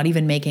I was not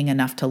even making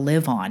enough to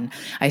live on.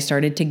 I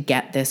started to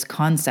get this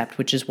concept,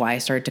 which is why I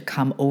started to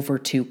come over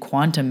to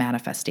quantum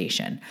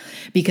manifestation.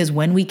 Because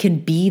when we can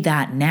be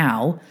that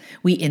now,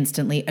 we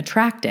instantly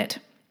attract it.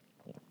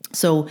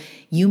 So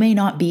you may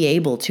not be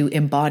able to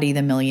embody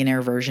the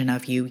millionaire version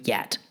of you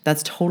yet.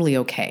 That's totally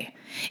okay.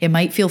 It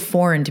might feel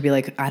foreign to be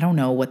like, I don't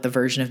know what the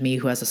version of me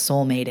who has a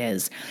soulmate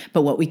is.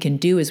 But what we can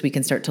do is we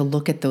can start to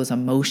look at those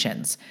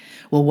emotions.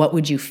 Well, what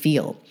would you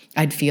feel?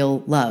 I'd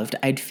feel loved.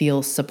 I'd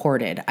feel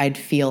supported. I'd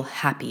feel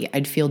happy.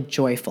 I'd feel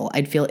joyful.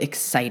 I'd feel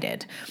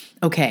excited.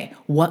 Okay,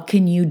 what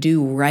can you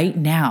do right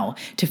now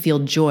to feel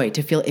joy,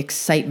 to feel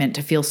excitement,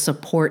 to feel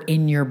support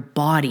in your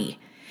body?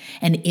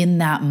 And in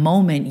that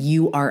moment,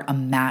 you are a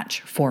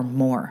match for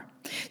more.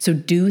 So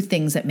do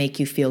things that make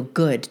you feel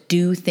good.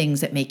 Do things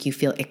that make you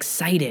feel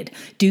excited.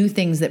 Do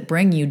things that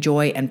bring you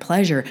joy and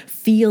pleasure.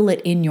 Feel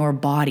it in your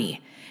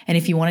body. And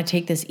if you want to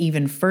take this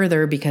even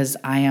further, because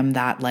I am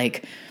that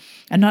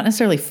I'm not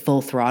necessarily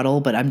full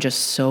throttle, but I'm just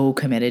so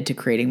committed to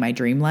creating my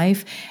dream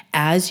life.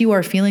 As you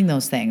are feeling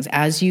those things,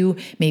 as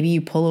maybe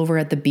you pull over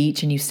at the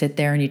beach and you sit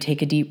there and you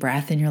take a deep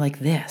breath and you're like,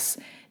 this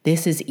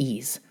is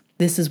ease.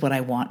 This is what I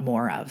want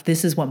more of.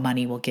 This is what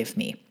money will give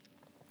me.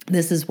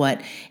 This is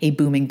what a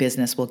booming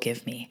business will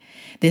give me.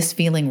 This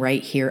feeling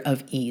right here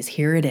of ease,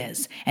 here it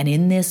is. And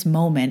in this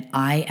moment,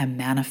 I am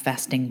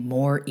manifesting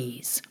more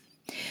ease.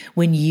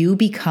 When you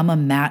become a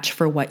match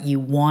for what you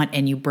want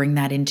and you bring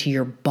that into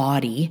your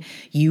body,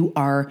 you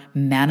are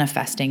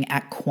manifesting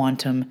at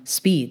quantum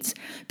speeds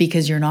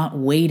because you're not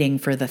waiting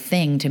for the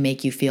thing to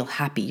make you feel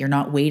happy. You're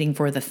not waiting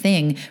for the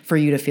thing for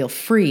you to feel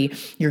free.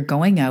 You're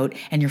going out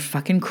and you're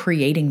fucking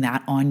creating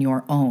that on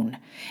your own.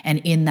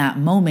 And in that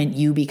moment,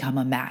 you become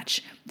a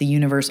match. The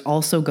universe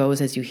also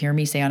goes, as you hear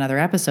me say on other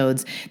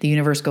episodes, the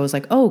universe goes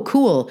like, oh,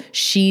 cool.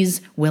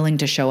 She's willing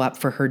to show up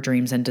for her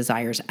dreams and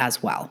desires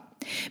as well.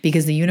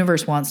 Because the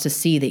universe wants to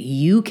see that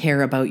you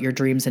care about your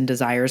dreams and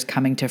desires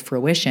coming to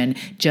fruition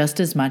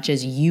just as much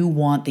as you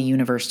want the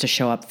universe to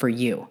show up for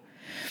you.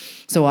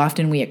 So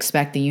often we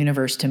expect the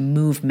universe to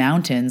move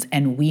mountains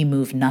and we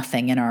move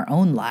nothing in our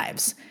own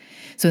lives.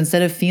 So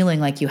instead of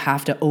feeling like you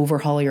have to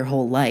overhaul your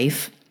whole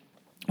life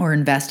or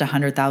invest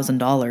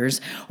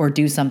 $100,000 or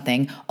do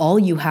something, all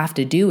you have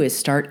to do is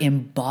start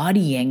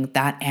embodying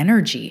that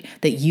energy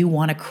that you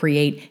want to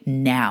create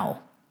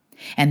now.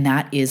 And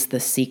that is the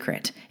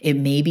secret. It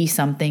may be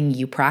something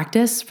you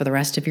practice for the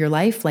rest of your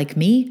life, like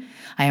me.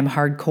 I am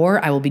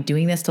hardcore. I will be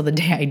doing this till the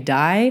day I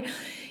die.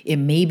 It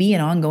may be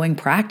an ongoing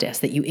practice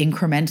that you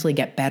incrementally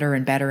get better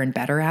and better and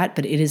better at,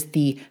 but it is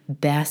the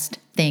best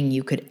thing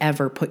you could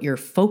ever put your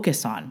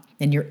focus on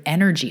and your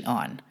energy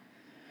on,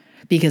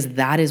 because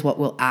that is what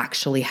will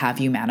actually have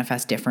you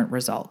manifest different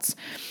results.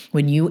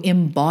 When you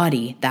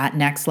embody that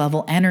next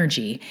level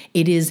energy,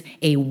 it is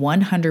a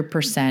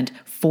 100%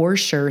 for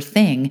sure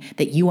thing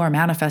that you are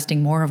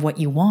manifesting more of what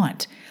you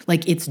want.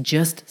 Like, it's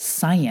just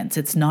science.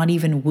 It's not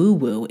even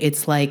woo-woo.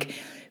 It's like,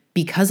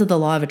 because of the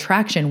law of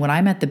attraction, when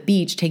I'm at the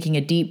beach taking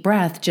a deep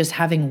breath, just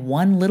having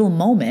one little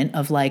moment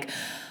of like,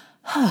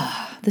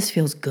 this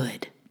feels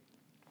good,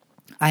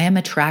 I am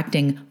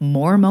attracting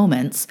more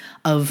moments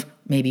of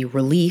maybe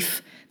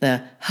relief,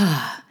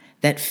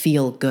 that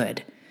feel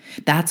good.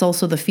 That's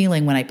also the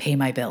feeling when I pay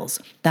my bills.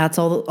 That's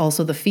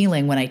also the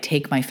feeling when I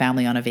take my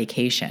family on a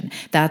vacation.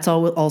 That's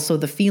also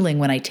the feeling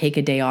when I take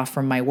a day off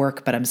from my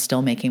work, but I'm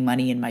still making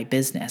money in my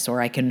business, or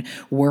I can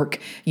work,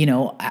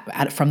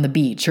 from the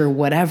beach or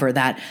whatever.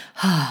 That,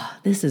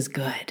 this is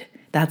good.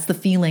 That's the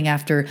feeling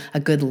after a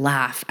good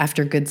laugh,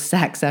 after good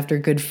sex, after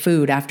good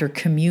food, after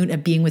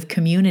being with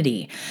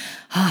community.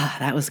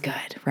 That was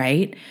good,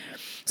 right?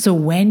 So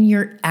when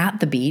you're at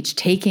the beach,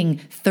 taking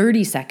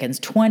 30 seconds,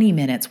 20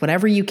 minutes,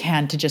 whatever you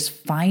can to just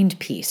find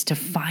peace, to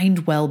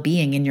find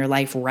well-being in your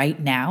life right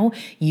now,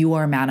 you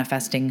are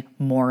manifesting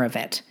more of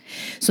it.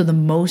 So the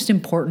most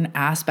important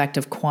aspect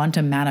of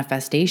quantum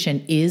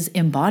manifestation is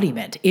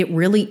embodiment. It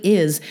really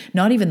is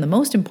not even the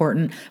most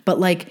important, but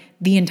like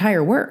the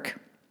entire work.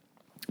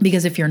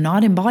 Because if you're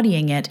not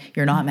embodying it,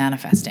 you're not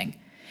manifesting.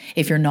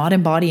 If you're not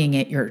embodying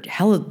it,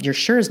 you're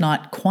sure is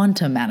not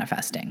quantum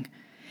manifesting.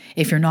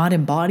 If you're not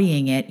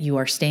embodying it, you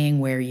are staying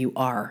where you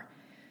are.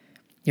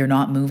 You're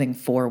not moving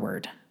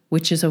forward,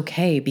 which is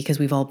okay because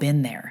we've all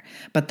been there.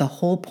 But the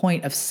whole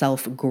point of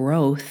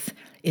self-growth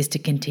is to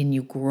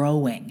continue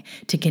growing,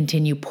 to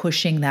continue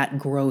pushing that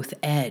growth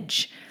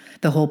edge.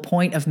 The whole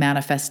point of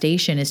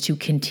manifestation is to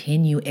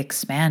continue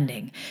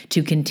expanding,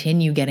 to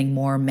continue getting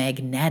more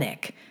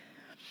magnetic,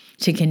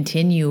 to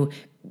continue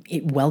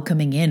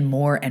welcoming in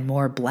more and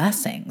more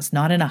blessings,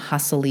 not in a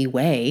hustly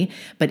way,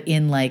 but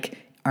in like,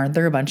 aren't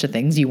there a bunch of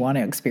things you want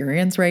to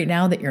experience right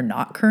now that you're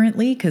not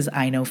currently? Because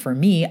I know for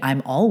me,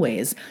 I'm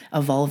always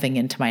evolving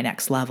into my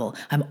next level.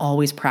 I'm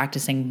always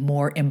practicing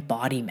more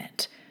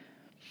embodiment.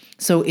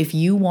 So if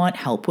you want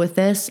help with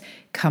this,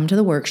 come to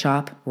the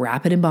workshop,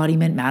 Rapid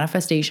Embodiment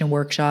Manifestation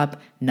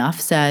Workshop.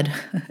 Enough said.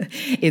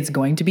 It's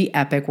going to be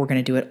epic. We're going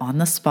to do it on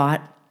the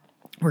spot.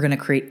 We're going to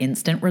create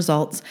instant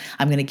results.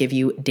 I'm going to give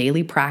you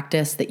daily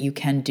practice that you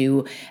can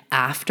do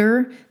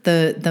after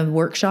the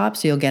workshop.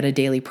 So you'll get a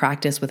daily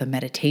practice with a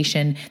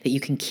meditation that you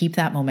can keep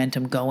that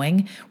momentum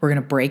going. We're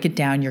going to break it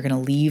down. You're going to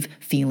leave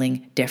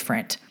feeling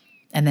different.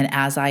 And then,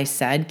 as I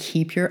said,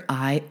 keep your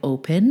eye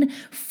open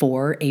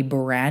for a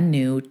brand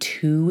new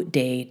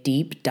 2-day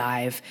deep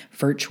dive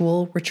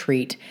virtual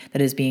retreat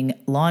that is being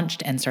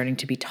launched and starting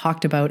to be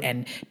talked about,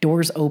 and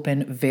doors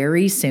open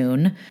very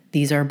soon.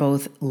 These are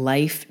both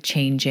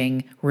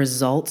life-changing,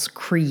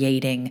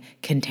 results-creating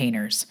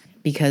containers,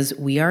 because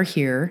we are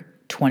here.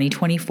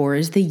 2024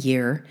 is the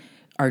year.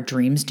 Our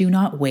dreams do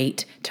not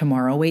wait.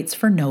 Tomorrow waits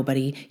for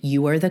nobody.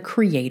 You are the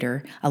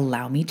creator.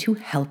 Allow me to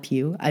help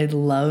you. I'd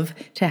love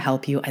to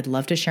help you. I'd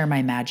love to share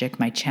my magic,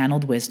 my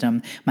channeled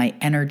wisdom, my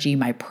energy,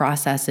 my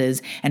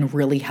processes, and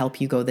really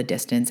help you go the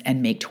distance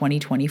and make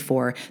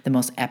 2024 the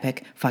most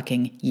epic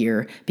fucking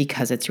year,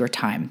 because it's your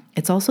time.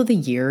 It's also the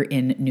year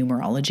in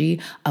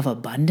numerology of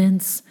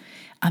abundance.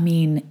 I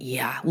mean,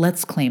 yeah,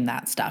 let's claim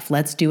that stuff.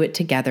 Let's do it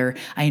together.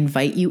 I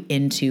invite you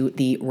into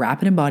the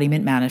Rapid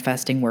Embodiment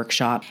Manifesting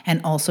Workshop, and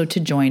also to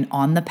join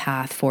On the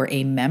Path for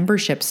a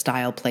membership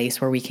style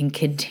place where we can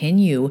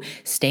continue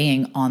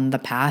staying on the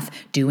path,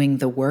 doing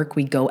the work.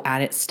 We go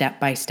at it step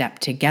by step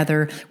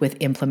together with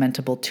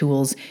implementable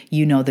tools.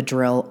 You know the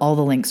drill. All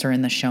the links are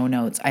in the show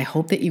notes. I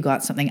hope that you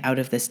got something out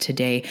of this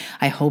today.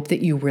 I hope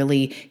that you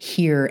really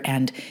hear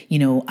and,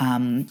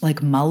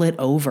 mull it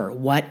over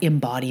what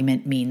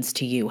embodiment means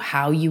to you,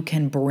 how you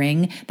can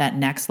bring that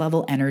next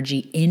level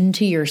energy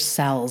into your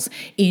cells,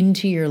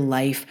 into your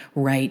life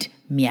right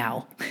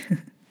meow.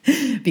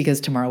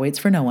 Because tomorrow waits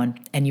for no one,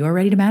 and you are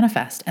ready to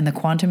manifest, and the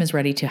quantum is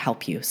ready to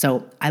help you.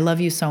 So I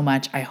love you so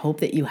much. I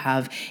hope that you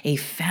have a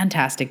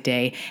fantastic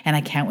day, and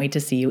I can't wait to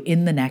see you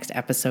in the next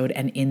episode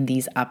and in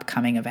these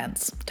upcoming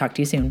events. Talk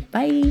to you soon.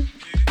 Bye.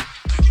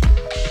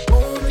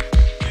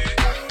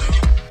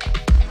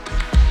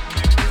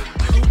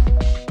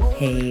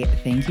 Hey,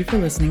 thank you for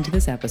listening to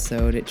this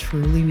episode. It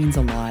truly means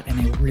a lot, and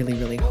I really,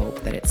 really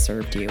hope that it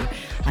served you.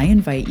 I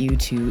invite you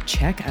to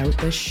check out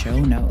the show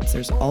notes.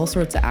 There's all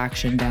sorts of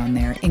action down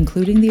there,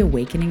 including the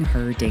Awakening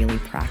Her daily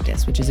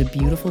practice, which is a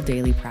beautiful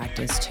daily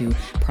practice to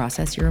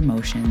process your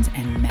emotions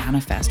and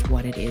manifest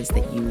what it is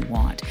that you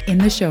want. In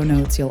the show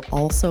notes, you'll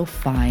also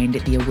find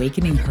the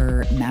Awakening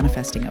Her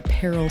Manifesting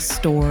Apparel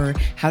store,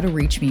 how to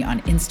reach me on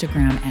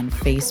Instagram and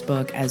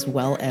Facebook, as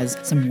well as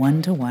some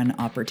one-to-one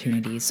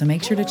opportunities. So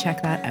make sure to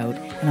check that out.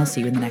 out, and I'll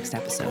see you in the next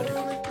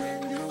episode.